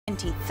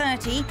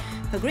2030.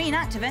 For green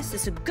activists,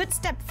 it's a good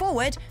step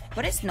forward,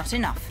 but it's not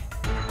enough.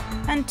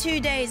 And 2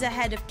 days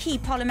ahead of key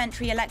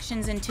parliamentary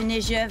elections in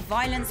Tunisia,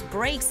 violence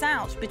breaks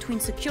out between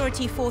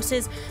security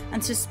forces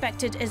and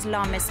suspected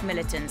Islamist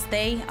militants.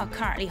 They are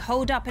currently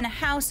holed up in a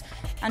house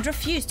and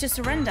refuse to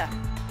surrender.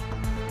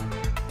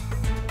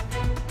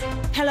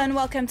 Hello and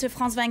welcome to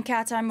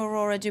France24. I'm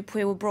Aurora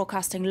Dupuy. We're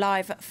broadcasting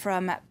live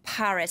from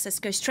Paris. Let's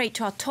go straight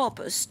to our top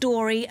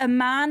story. A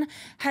man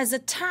has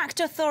attacked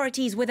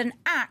authorities with an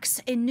axe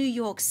in New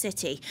York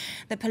City.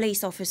 The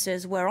police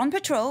officers were on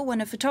patrol when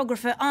a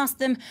photographer asked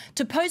them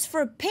to pose for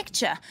a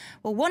picture.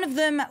 Well, one of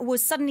them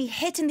was suddenly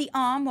hit in the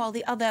arm while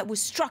the other was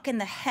struck in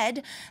the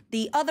head.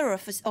 The other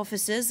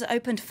officers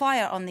opened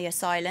fire on the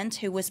assailant,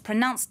 who was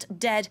pronounced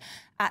dead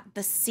at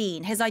the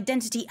scene. His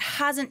identity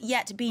hasn't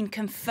yet been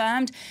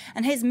confirmed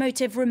and his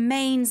motive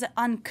remains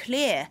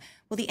unclear.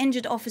 Well, the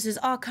injured officers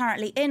are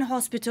currently in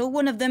hospital.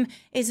 One of them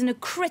is in a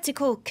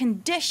critical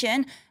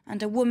condition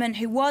and a woman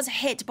who was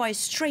hit by a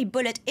stray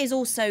bullet is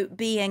also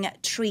being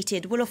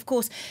treated. We'll, of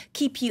course,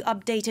 keep you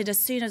updated as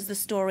soon as the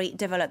story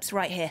develops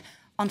right here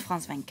on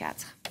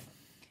France24.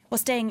 Well,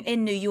 staying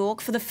in New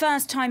York, for the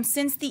first time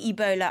since the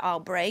Ebola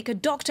outbreak, a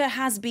doctor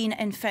has been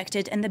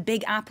infected in the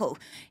Big Apple.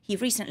 He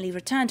recently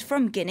returned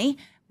from Guinea,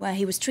 where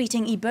he was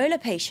treating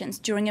Ebola patients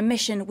during a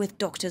mission with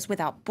Doctors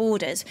Without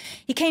Borders.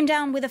 He came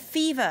down with a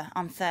fever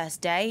on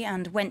Thursday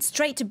and went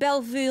straight to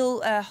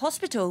Bellevue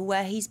Hospital,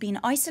 where he's been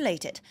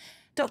isolated.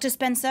 Dr.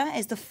 Spencer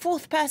is the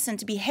fourth person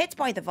to be hit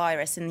by the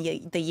virus in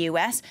the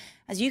US,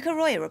 as Yuka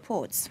Roy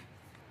reports.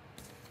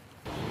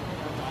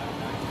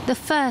 The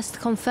first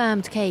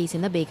confirmed case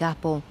in the Big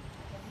Apple.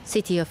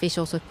 City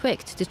officials were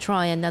quick to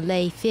try and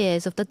allay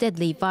fears of the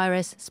deadly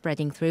virus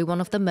spreading through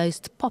one of the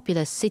most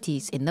populous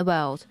cities in the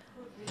world.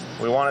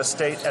 We want to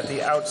state at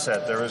the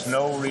outset there is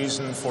no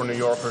reason for New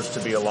Yorkers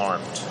to be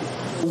alarmed.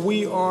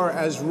 We are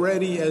as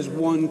ready as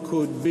one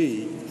could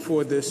be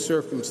for this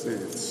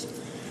circumstance.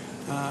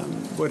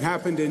 What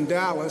happened in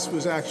Dallas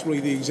was actually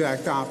the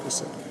exact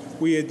opposite.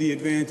 We had the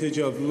advantage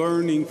of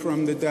learning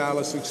from the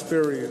Dallas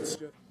experience.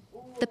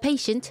 The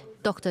patient,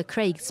 Dr.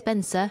 Craig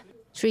Spencer,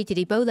 treated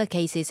Ebola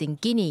cases in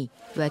Guinea,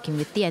 working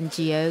with the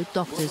NGO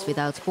Doctors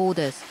Without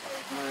Borders.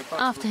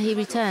 After he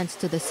returned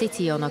to the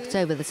city on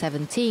October the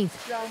 17th,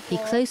 he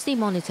closely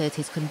monitored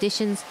his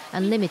conditions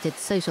and limited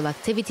social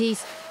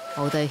activities,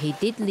 although he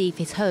did leave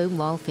his home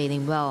while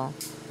feeling well.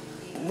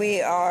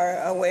 We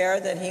are aware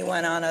that he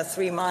went on a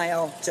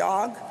 3-mile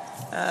jog,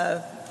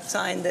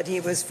 sign that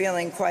he was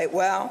feeling quite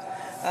well,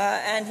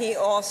 and he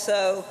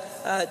also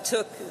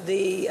took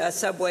the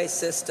subway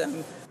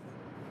system.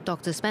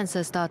 Dr.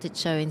 Spencer started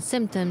showing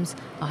symptoms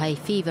of high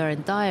fever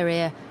and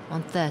diarrhea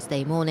on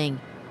Thursday morning.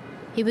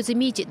 He was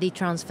immediately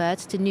transferred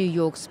to New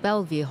York's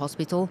Bellevue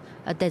Hospital,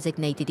 a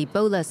designated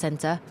Ebola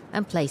center,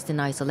 and placed in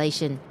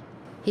isolation.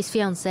 His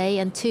fiancée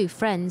and 2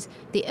 friends,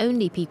 the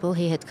only people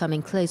he had come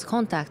in close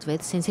contact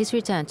with since his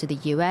return to the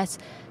US,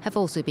 have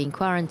also been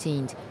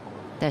quarantined.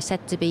 They're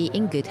said to be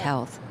in good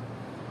health.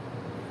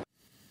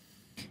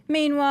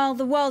 Meanwhile,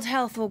 the World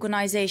Health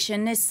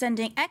Organization is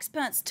sending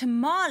experts to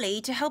Mali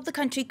to help the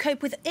country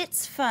cope with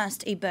its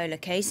first Ebola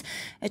case.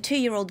 A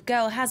 2-year-old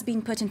girl has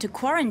been put into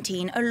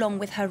quarantine along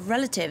with her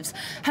relatives.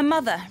 Her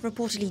mother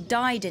reportedly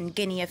died in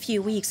Guinea a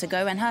few weeks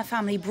ago and her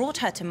family brought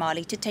her to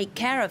Mali to take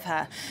care of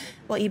her.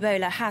 Well,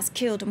 Ebola has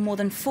killed more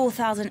than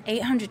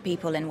 4,800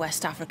 people in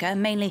West Africa,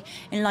 mainly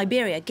in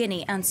Liberia,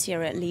 Guinea and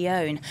Sierra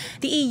Leone.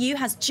 The EU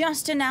has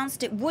just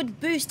announced it would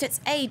boost its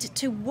aid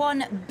to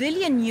 €1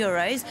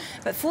 billion,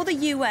 but for the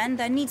UN,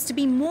 there needs to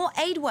be more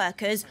aid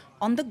workers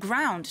on the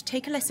ground.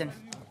 Take a listen.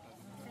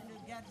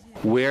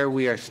 Where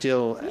we are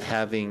still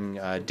having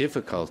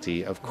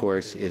difficulty, of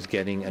course, is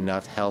getting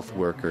enough health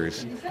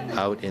workers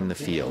out in the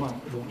field.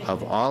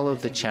 Of all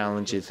of the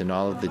challenges and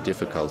all of the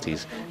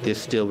difficulties,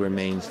 this still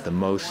remains the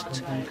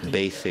most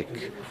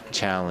basic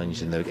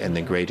challenge and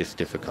the greatest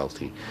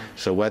difficulty.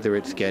 So whether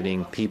it's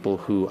getting people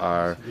who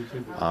are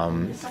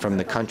from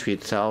the country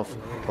itself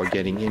or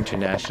getting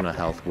international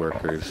health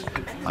workers,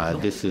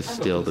 this is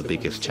still the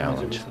biggest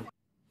challenge.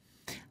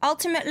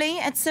 Ultimately,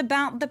 it's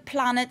about the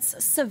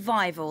planet's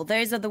survival.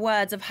 Those are the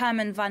words of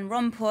Herman Van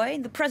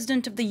Rompuy, the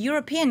president of the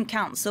European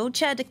Council,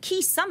 chaired a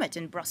key summit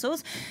in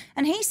Brussels,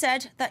 and he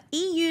said that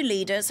EU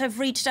leaders have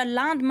reached a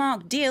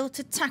landmark deal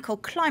to tackle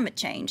climate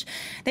change.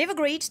 They've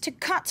agreed to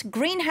cut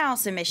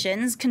greenhouse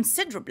emissions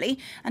considerably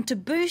and to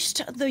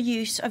boost the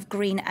use of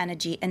green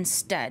energy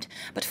instead.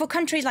 But for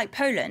countries like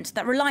Poland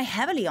that rely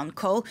heavily on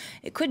coal,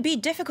 it could be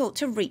difficult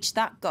to reach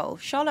that goal.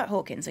 Charlotte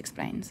Hawkins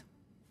explains.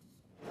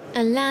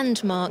 A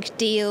landmark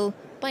deal.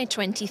 By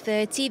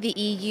 2030, the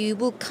EU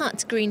will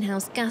cut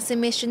greenhouse gas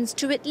emissions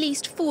to at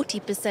least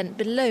 40%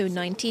 below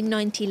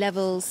 1990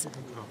 levels.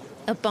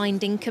 A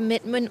binding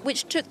commitment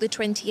which took the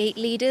 28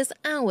 leaders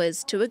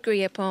hours to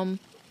agree upon.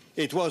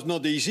 It was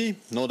not easy,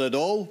 not at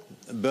all,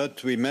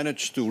 but we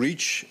managed to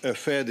reach a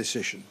fair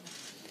decision.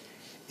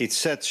 It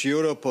sets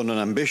Europe on an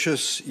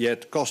ambitious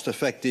yet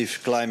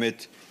cost-effective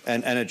climate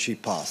and energy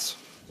path.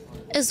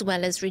 As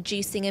well as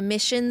reducing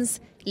emissions,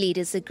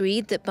 Leaders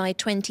agreed that by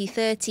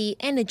 2030,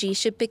 energy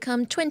should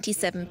become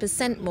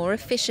 27% more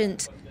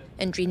efficient,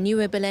 and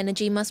renewable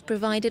energy must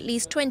provide at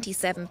least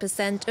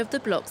 27% of the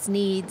bloc's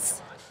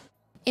needs.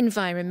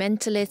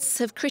 Environmentalists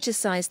have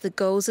criticised the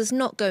goals as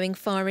not going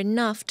far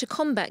enough to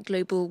combat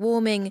global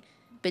warming,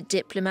 but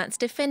diplomats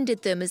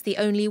defended them as the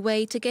only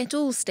way to get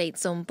all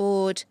states on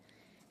board.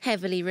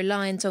 Heavily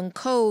reliant on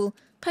coal,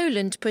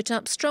 Poland put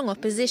up strong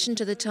opposition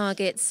to the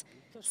targets,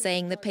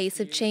 saying the pace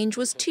of change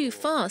was too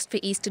fast for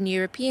Eastern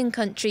European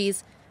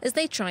countries as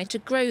they try to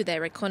grow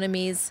their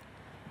economies.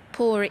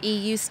 Poorer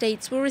EU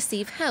states will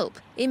receive help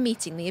in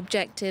meeting the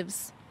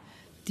objectives.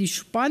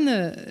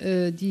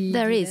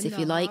 There is, if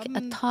you like,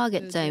 a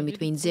target zone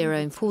between 0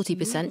 and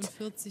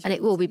 40%, and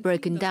it will be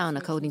broken down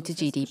according to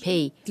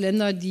GDP.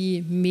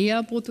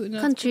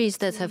 Countries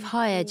that have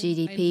higher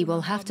GDP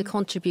will have to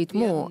contribute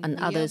more, and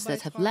others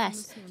that have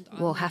less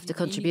will have to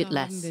contribute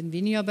less.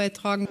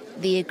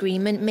 The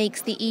agreement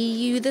makes the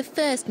EU the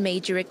first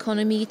major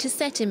economy to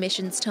set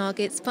emissions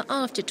targets for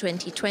after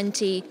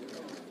 2020.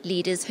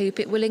 Leaders hope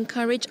it will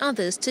encourage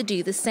others to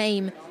do the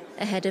same,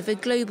 ahead of a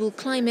global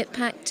climate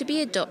pact to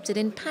be adopted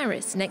in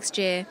Paris next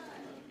year.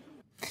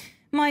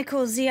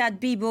 Michael Ziad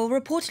Bibo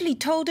reportedly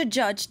told a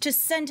judge to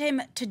send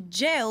him to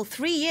jail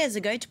 3 years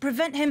ago to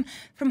prevent him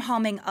from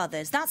harming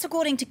others. That's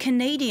according to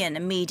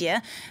Canadian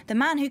media. The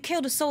man who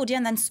killed a soldier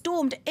and then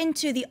stormed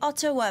into the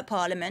Ottawa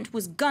Parliament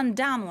was gunned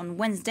down on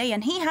Wednesday,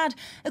 and he had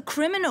a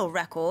criminal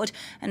record.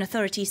 And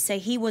authorities say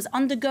he was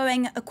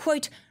undergoing a,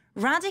 quote,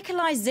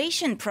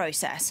 radicalization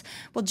process.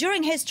 Well,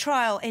 during his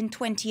trial in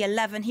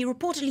 2011, he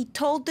reportedly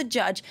told the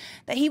judge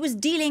that he was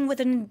dealing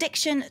with an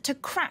addiction to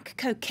crack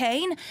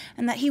cocaine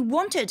and that he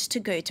wanted to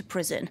go to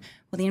prison.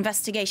 Well, the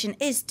investigation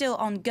is still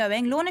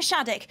ongoing. Lorna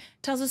Shaddick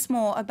tells us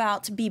more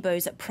about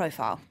Bibo's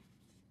profile.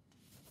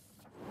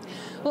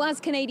 Well,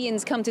 as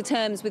Canadians come to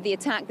terms with the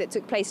attack that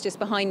took place just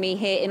behind me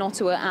here in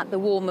Ottawa at the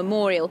War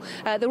Memorial,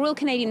 the Royal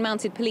Canadian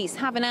Mounted Police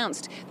have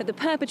announced that the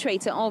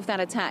perpetrator of that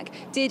attack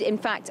did in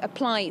fact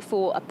apply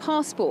for a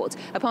passport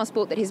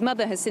that his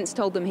mother has since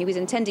told them he was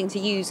intending to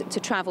use to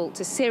travel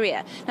to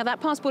Syria. Now,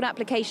 that passport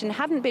application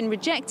hadn't been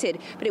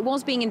rejected, but it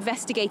was being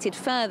investigated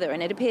further,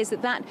 and it appears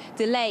that that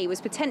delay was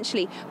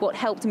potentially what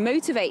helped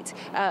motivate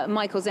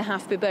Michael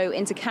Ziad Bibo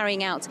into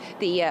carrying out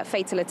the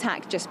fatal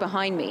attack just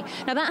behind me.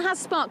 Now, that has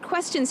sparked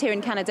questions here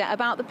in Canada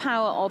about the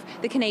power of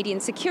the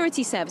Canadian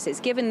security services,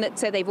 given that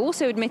they've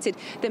also admitted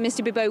that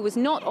Mr. Bibo was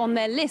not on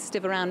their list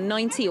of around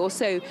 90 or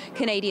so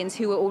Canadians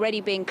who were already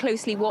being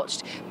closely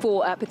watched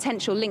for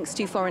potential links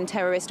to foreign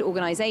terrorist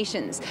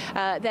organisations.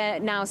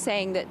 They're now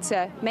saying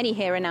that, many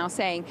here are now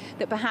saying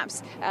that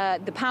perhaps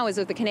the powers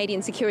of the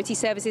Canadian security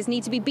services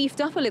need to be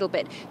beefed up a little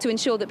bit to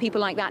ensure that people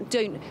like that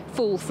don't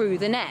fall through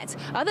the net.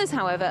 Others,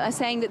 however, are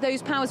saying that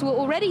those powers were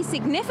already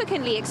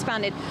significantly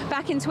expanded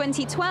back in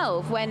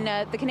 2012 when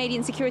the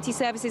Canadian security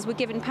services were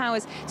given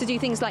powers to do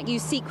things like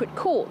use secret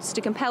courts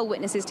to compel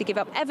witnesses to give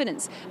up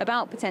evidence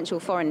about potential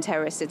foreign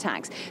terrorist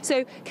attacks.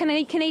 So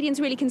Canadians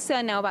really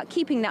concerned now about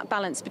keeping that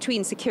balance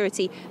between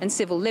security and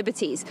civil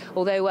liberties,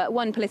 although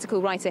one political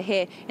writer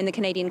here in the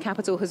Canadian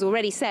capital has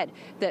already said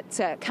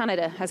that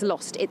Canada has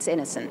lost its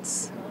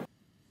innocence.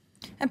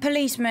 A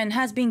policeman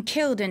has been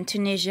killed in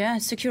Tunisia.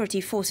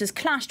 Security forces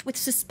clashed with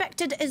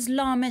suspected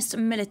Islamist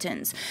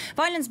militants.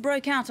 Violence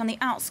broke out on the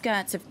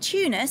outskirts of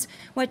Tunis,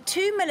 where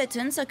 2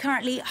 militants are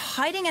currently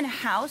hiding in a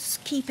house,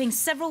 keeping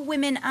several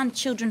women and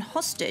children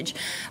hostage.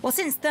 Well,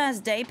 since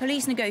Thursday,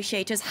 police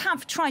negotiators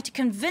have tried to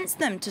convince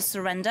them to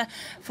surrender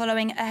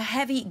following a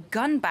heavy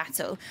gun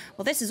battle.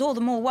 Well, this is all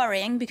the more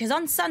worrying because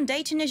on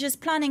Sunday, Tunisia is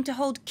planning to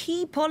hold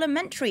key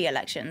parliamentary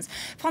elections.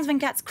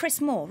 France24's Chris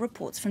Moore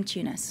reports from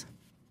Tunis.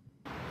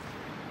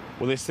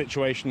 Well, this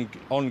situation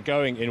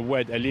ongoing in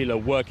Oued El-Lila,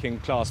 working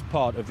class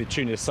part of the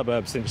Tunis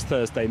suburb, since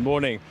Thursday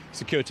morning.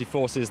 Security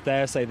forces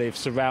there say they've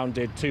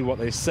surrounded 2 what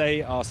they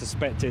say are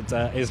suspected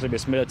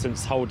Islamist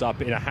militants holed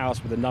up in a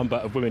house with a number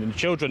of women and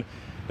children.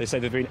 They say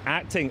they've been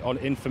acting on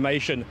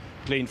information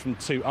gleaned from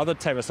 2 other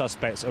terror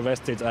suspects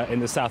arrested in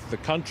the south of the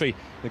country.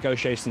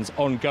 Negotiations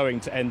ongoing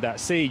to end that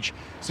siege.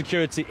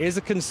 Security is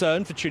a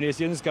concern for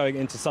Tunisians going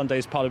into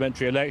Sunday's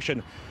parliamentary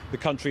election. The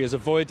country has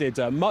avoided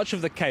much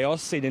of the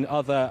chaos seen in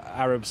other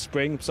Arab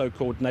Spring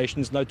so-called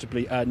nations,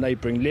 notably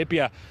neighbouring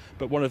Libya.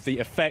 But one of the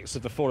effects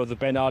of the fall of the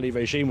Ben Ali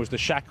regime was the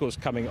shackles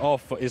coming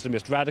off for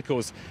Islamist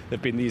radicals. There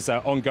have been these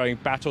ongoing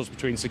battles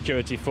between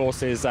security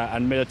forces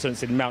and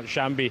militants in Mount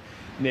Shambi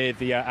near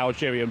the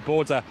Algerian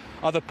border.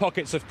 Other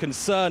pockets of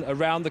concern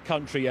around the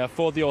country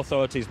for the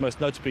authorities,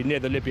 most notably near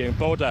the Libyan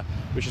border,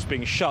 which is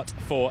being shut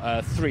for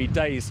 3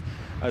 days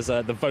as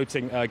the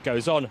voting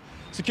goes on.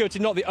 Security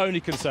not the only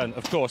concern,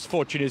 of course,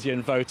 for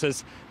Tunisian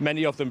voters,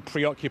 many of them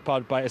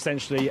preoccupied by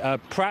essentially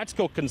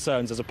practical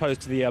concerns as opposed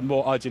to the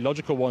more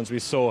ideological ones we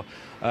saw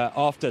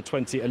after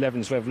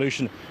 2011's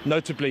revolution,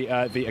 notably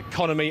the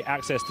economy,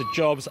 access to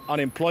jobs,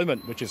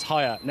 unemployment, which is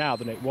higher now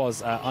than it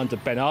was under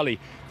Ben Ali.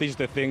 These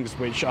are the things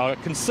which are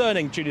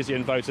concerning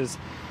Tunisian voters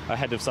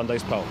ahead of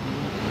Sunday's poll.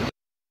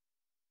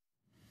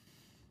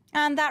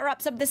 And that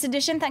wraps up this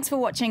edition. Thanks for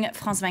watching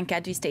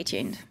France24. Do stay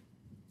tuned.